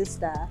like your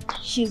sister.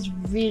 She's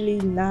really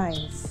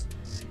nice.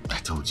 I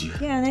told you.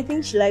 Yeah, and I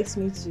think she likes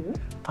me too.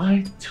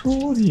 I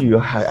told you.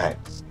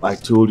 I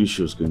told you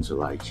she was going to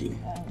like you.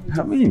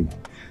 I mean,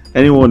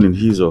 anyone in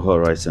his or her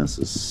right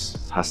senses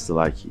has to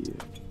like you.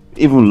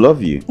 Even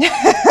love you.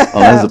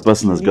 Unless the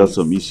person has got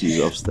some issues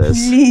upstairs.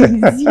 Please,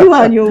 you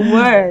and your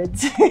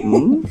words.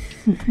 You're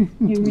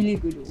really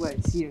good at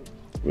words, you.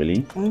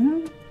 Really?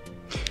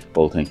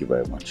 Well, thank you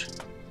very much.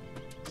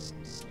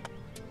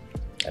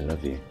 I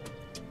love you.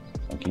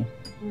 Okay?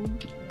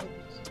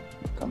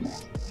 Come here.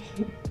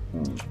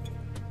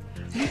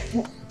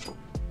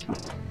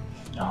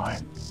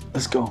 Alright,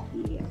 let's go.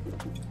 Yeah.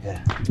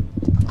 Yeah.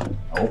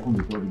 I opened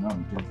the door, now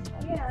I'm a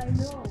gentleman. Yeah, I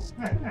know.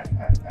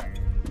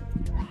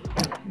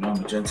 You know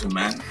I'm a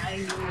gentleman. I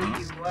know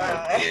you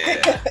are.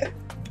 Yeah.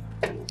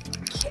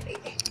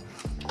 Okay.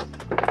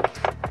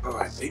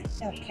 Alright, babe.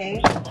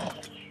 Okay.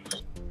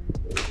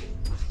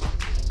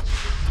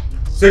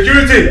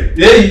 Security!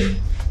 Hey!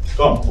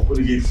 Come, open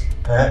the gates.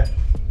 Yeah.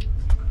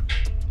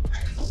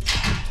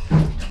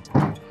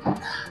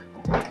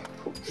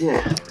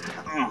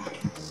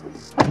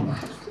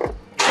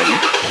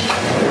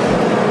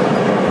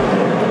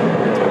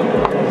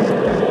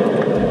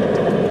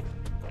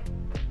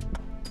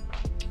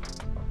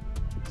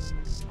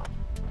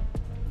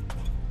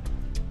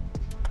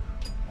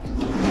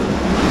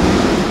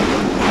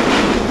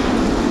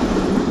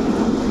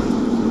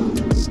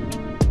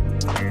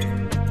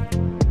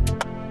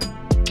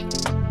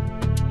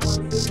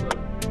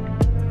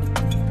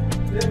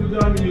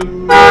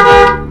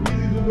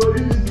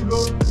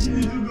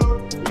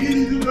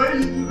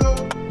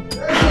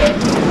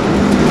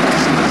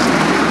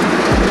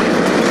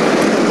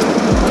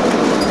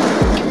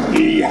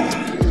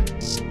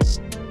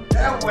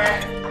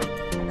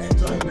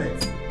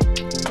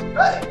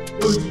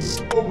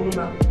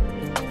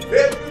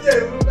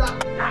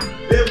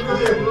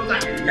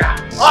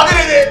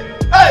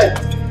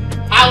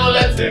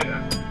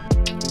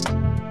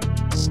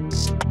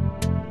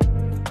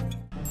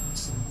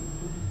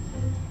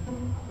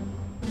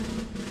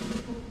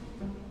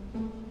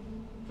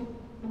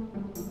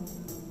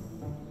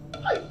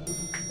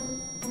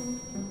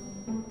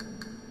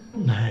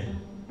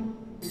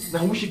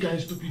 Now we should get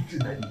stupid thing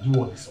that you do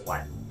all this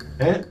wine.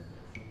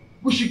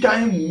 We should get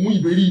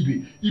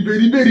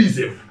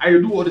Iberiberism. I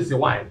do all this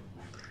wine.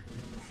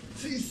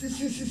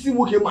 See,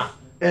 okay, man.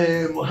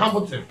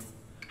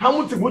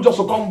 Hamilton will just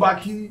come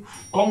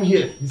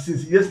here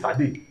since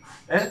yesterday.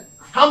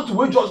 Hamilton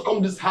will just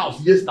come this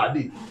house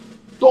yesterday.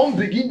 Don't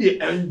begin to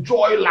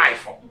enjoy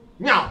life.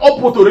 Now,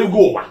 up to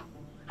go.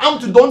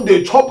 Hamilton don't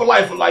they chop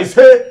life like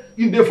say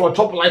in there for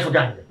chop life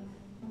again.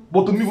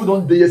 But to me, we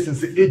don't dare since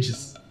the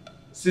ages.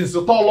 Since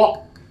the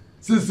tall,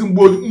 since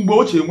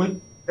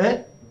Mbo,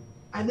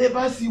 I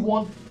never see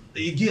a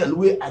girl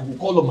where I go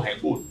call on my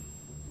own.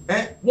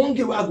 One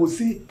girl where I go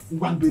say,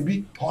 one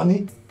baby,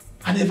 honey,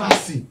 I never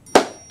see.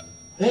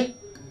 I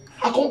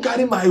can't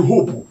carry my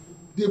hope.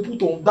 They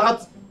put on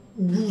that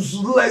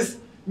useless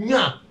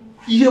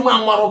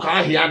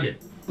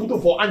put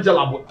on for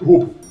Angela but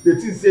hope. They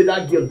think say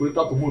that girl go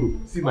later tomorrow.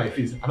 See my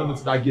face. I don't know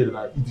if that girl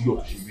that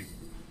idiot she be.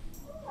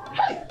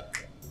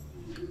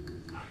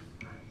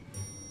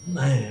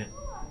 Nah.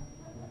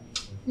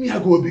 Me, I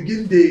go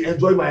begin to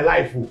enjoy my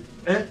life.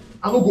 I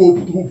don't go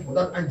put hope for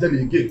that Angela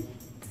again.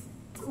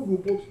 I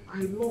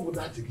love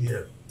that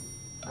girl.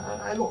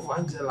 I love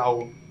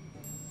Angela.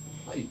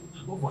 I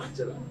love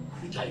Angela.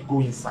 Which I go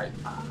inside.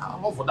 I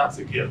love that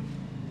girl.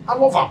 I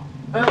love her.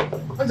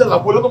 Angela,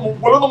 what do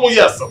you know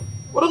yes?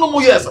 What do you know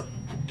yes?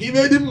 Give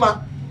me the man.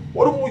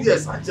 What do you know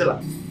yes,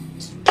 Angela?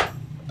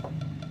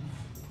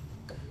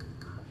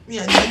 Me,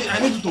 I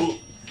need to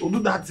do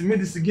that to make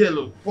this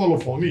girl follow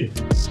for me.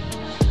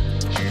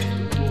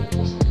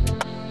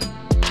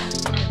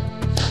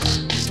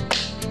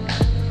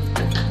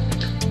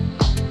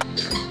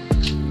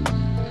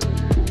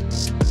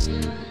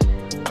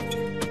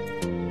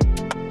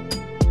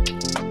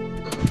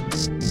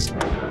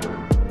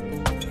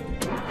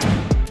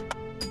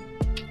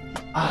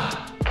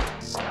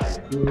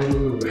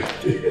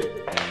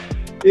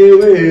 Hey,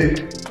 wait.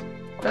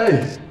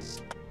 Hey.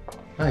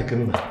 Hi,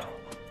 Karina.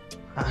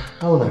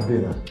 How are you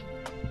now?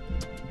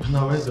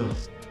 Now, where's the...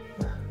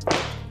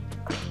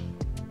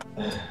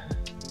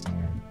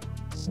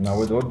 Now,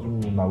 what do you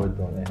mean, now,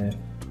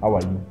 how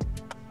are you?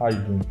 How are you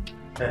doing?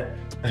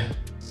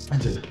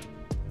 Angela,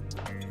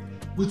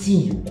 what's in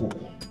you cook?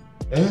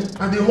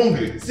 Are they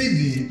hungry?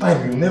 See the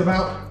time you never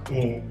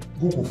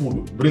cook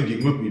food, bring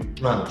it, make me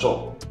plan a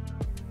chop.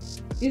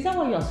 Is that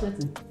why you are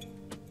sweating?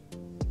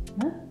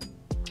 Huh?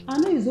 I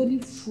know it's only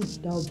food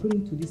that will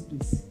bring you to this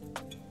place.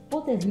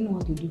 What else do you know how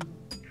to do?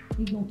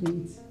 If not to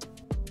eat.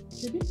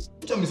 Baby?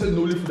 Tell me, said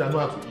no only food I know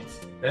how to eat.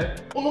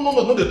 Oh,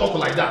 no, they talk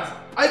like that.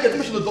 I get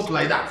me to talk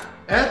like that.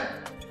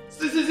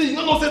 See, you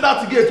don't say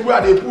that to get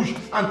where they push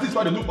and things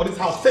why they do for this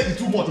house. Say it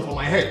too much for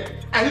my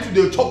head. I need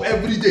to chop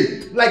every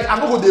day. Like, I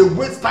know they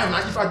waste time.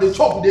 Like, if I they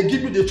chop, they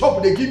give me,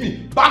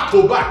 back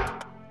to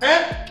back.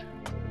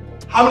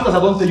 How many times I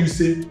don't tell you,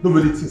 say,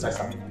 nobody thinks I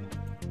sabi?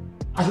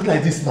 I said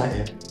like this now,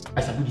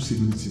 I sabi to say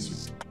many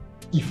things.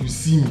 If you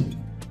see me,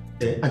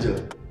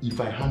 Angela, if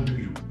I handle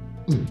you,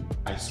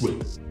 I swear,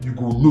 you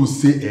go know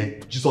say,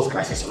 Jesus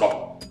Christ is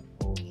Lord.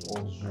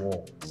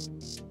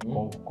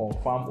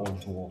 Confirm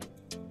or sure.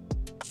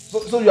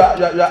 So you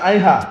are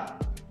eyeing her?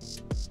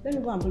 Let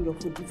me go and bring your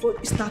food before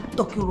you start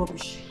talking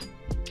rubbish.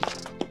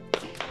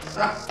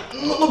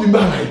 No be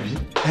man I be.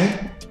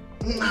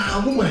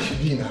 Nah, woman she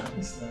be now.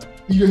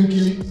 You don't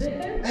kill it.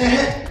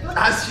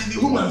 As she the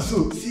woman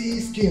so, see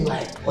skin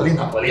like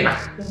Paulina.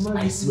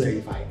 I swear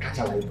if I catch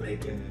her like bread,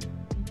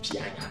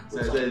 piano. So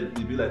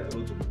it be like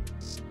Toronto.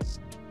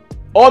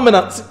 All men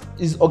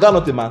is Oga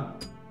not a man?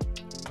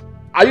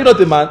 Are you not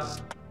a man?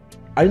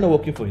 Are you not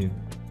working for him?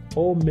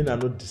 All men are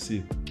not the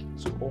same.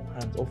 So all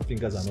hands, all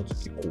fingers are not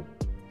equal.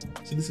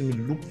 So listen to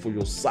me, look for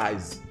your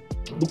size.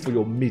 Look for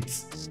your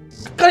mates.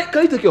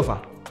 Can you take care of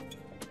her?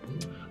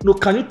 No,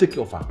 can you take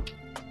care of her?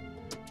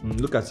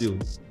 Look at you.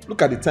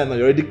 Look at the time now,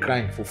 you're already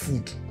crying for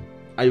food.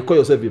 And you call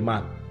yourself a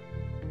man.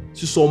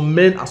 See, some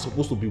men are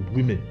supposed to be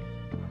women.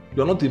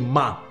 You're not a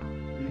man.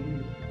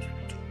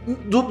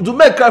 Do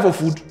men cry for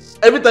food?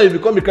 Every time you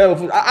become a cry for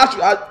food,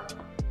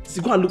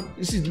 see, go and look.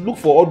 You see, look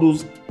for all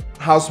those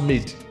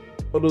housemaids,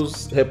 all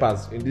those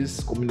helpers in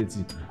this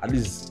community. At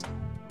least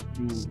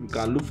you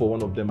can look for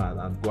one of them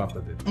and go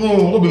after them.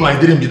 No, be my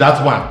dream, be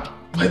that one.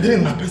 My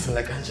dream, my person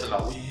like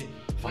Angela.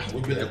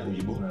 We be like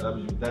Oyibo.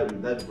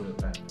 That for your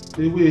time.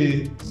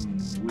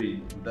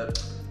 Wait.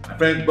 That my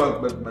friend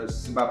back my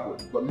Zimbabwe.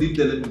 But leave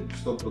them, let me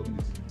stop talking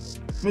to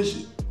you.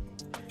 Mishi,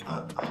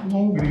 I'm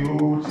hungry.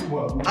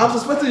 I'm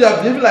suspecting you are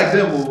behaving like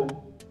them.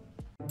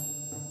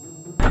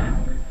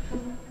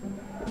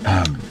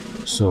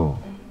 So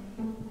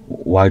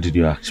why did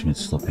you ask me to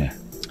stop here?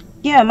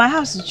 Yeah, my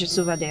house is just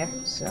over there,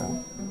 so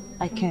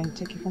I can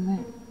take it from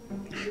here.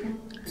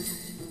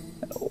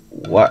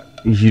 What?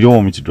 You don't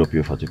want me to drop you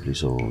off at a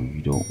place, or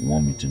you don't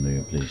want me to know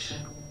your place?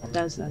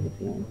 That's not the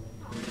plan.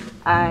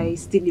 I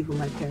still live with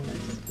my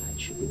parents,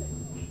 actually.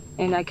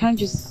 And I can't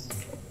just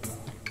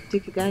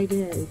take a guy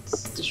there,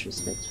 it's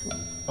disrespectful.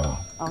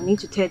 Oh. I'll need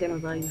to tell them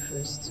about you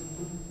first.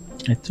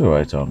 It's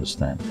alright, I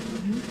understand.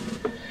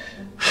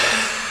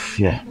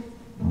 Yeah.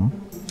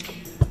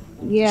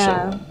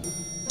 Yeah. So,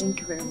 thank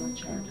you very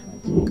much. I had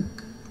fun.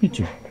 Me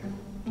too.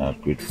 I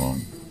had great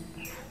fun.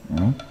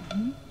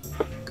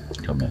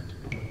 Come here.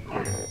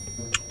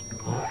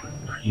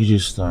 You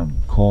just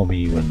call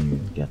me when you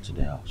get to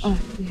the house. Oh,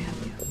 yeah.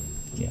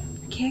 Yeah.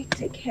 Okay,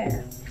 take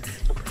care.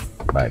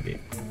 Bye, babe.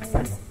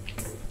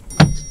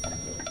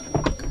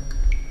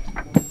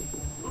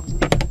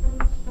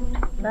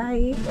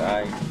 Bye.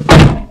 Bye.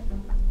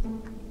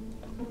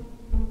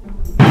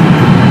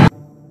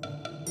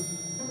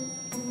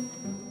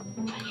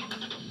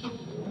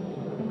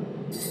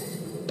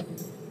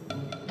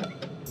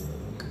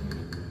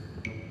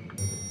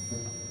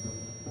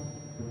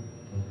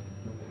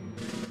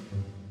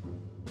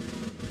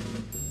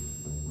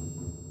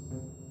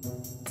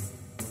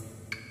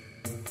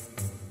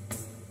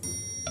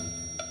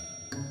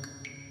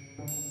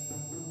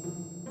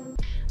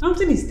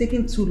 Something is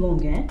taking too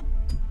long, eh?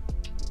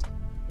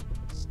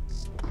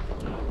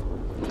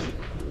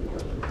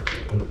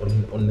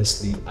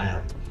 Honestly, I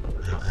am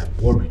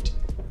worried.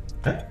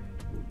 Eh?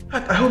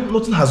 I hope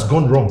nothing has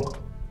gone wrong.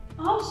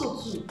 I hope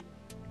so too.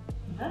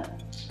 Eh?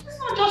 It's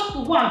not just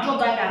to go and drop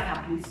that guy at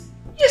her place.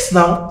 Yes,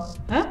 now.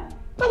 Eh?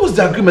 That was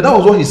the agreement. That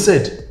was what he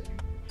said.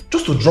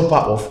 Just to drop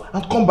her off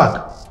and come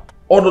back.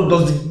 Or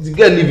does the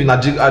girl live in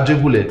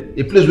Ajegule,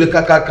 a place where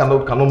Kaka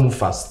cannot move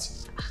fast?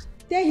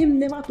 Tell him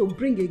never to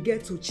bring a girl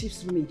to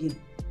Chief's room again.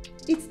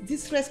 It's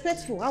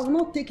disrespectful. I will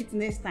not take it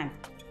next time.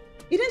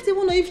 You didn't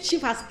even know if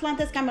Chief has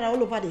planted camera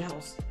all over the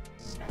house.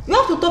 You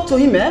have to talk to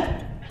him,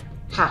 eh?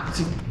 Ha!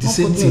 See, the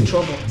same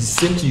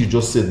thing you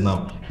just said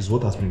now is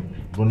what has been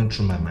running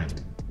through my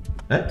mind.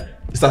 Eh?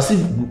 It's as if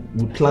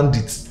we planned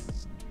it.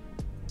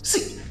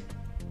 See,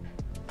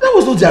 that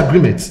was not the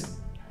agreement.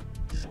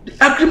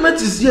 The agreement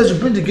is, yes, you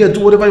bring the girl, do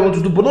whatever you want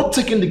to do, but not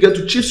taking the girl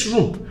to Chief's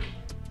room.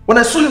 When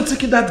I saw him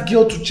taking that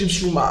girl to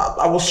Chief's room,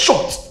 I was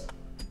shocked.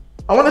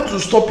 I wanted to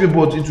stop him,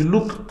 but it would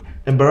look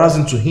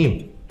embarrassing to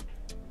him.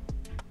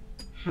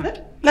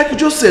 Like you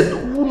just said,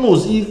 who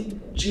knows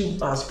if Chief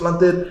has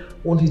planted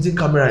one hidden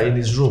camera in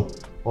his room,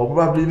 or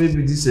probably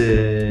maybe this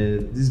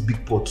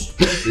big pot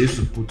they used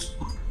to put.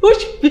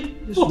 Which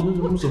big pot?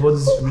 Most of all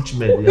these rich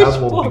men, they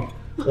have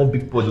one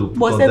big pot they will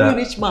put on there. Must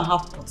every rich man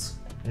have pot?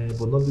 But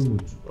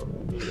Nollywood,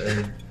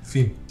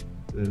 film,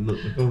 no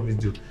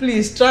video.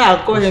 Please try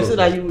and call him so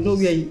that you will know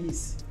where he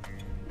is.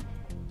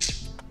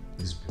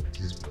 This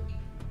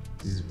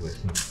boy.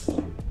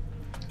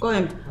 Call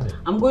him.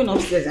 I'm going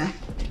upstairs, eh?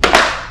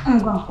 I'm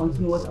going to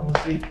continue what I was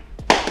doing.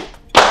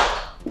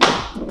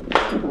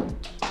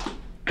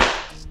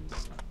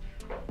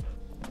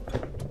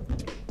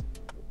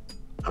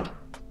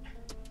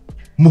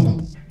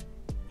 Mugu,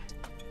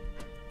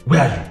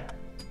 where are you?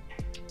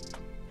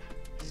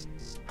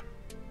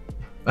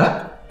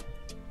 Huh?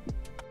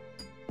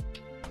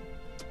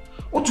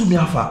 What do you mean,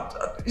 Alpha?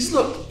 It's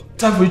not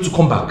time for you to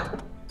come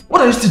back.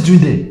 What are you still doing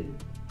there?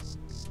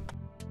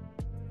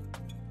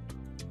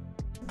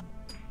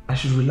 I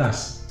should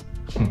relax.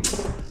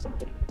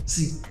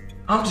 See,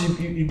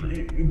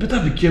 you better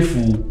be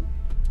careful.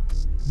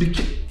 Be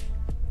careful.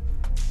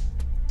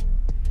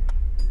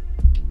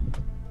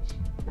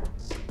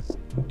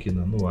 Okay,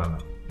 no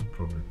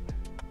problem.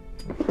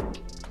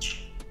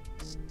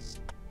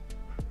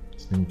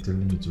 It's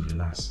telling me to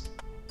relax.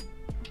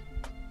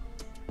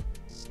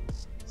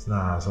 It's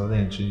not something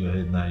entering your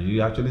head now.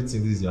 You actually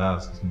think this is your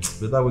house.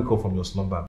 Better wake up from your slumber.